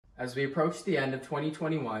As we approach the end of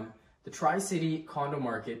 2021, the Tri-City condo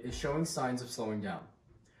market is showing signs of slowing down.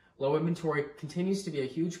 Low inventory continues to be a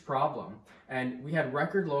huge problem, and we had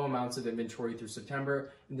record low amounts of inventory through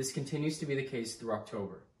September, and this continues to be the case through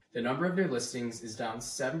October. The number of new listings is down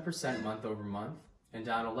 7% month over month and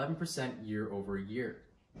down 11% year over year.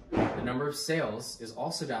 The number of sales is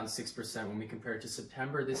also down 6% when we compare it to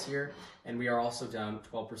September this year, and we are also down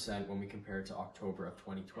 12% when we compare it to October of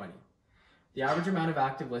 2020. The average amount of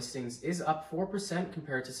active listings is up 4%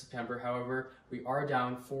 compared to September. However, we are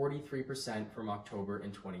down 43% from October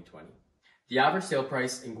in 2020. The average sale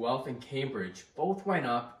price in Guelph and Cambridge both went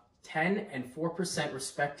up 10 and 4%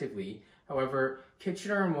 respectively. However,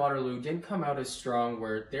 Kitchener and Waterloo didn't come out as strong,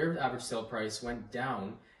 where their average sale price went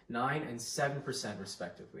down 9 and 7%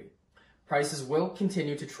 respectively. Prices will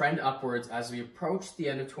continue to trend upwards as we approach the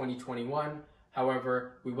end of 2021.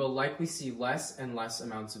 However, we will likely see less and less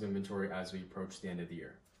amounts of inventory as we approach the end of the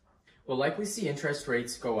year. We'll likely see interest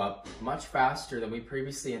rates go up much faster than we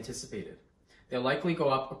previously anticipated. They'll likely go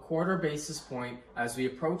up a quarter basis point as we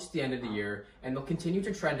approach the end of the year, and they'll continue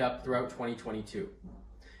to trend up throughout 2022.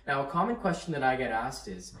 Now, a common question that I get asked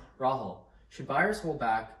is, Rahul, should buyers hold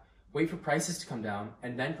back, wait for prices to come down,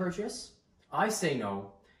 and then purchase? I say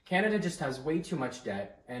no. Canada just has way too much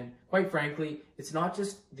debt, and quite frankly, it's not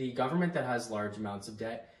just the government that has large amounts of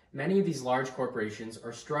debt. Many of these large corporations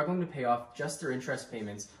are struggling to pay off just their interest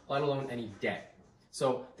payments, let alone any debt.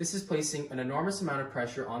 So this is placing an enormous amount of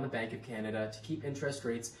pressure on the Bank of Canada to keep interest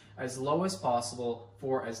rates as low as possible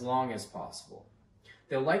for as long as possible.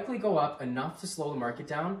 They'll likely go up enough to slow the market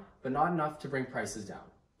down, but not enough to bring prices down.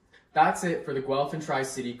 That's it for the Guelph and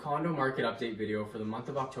Tri-City condo market update video for the month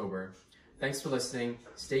of October. Thanks for listening.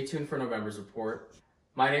 Stay tuned for November's report.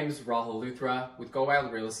 My name is Rahul Luthra with Go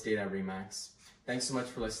Wild Real Estate at RE/MAX. Thanks so much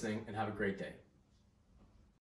for listening and have a great day.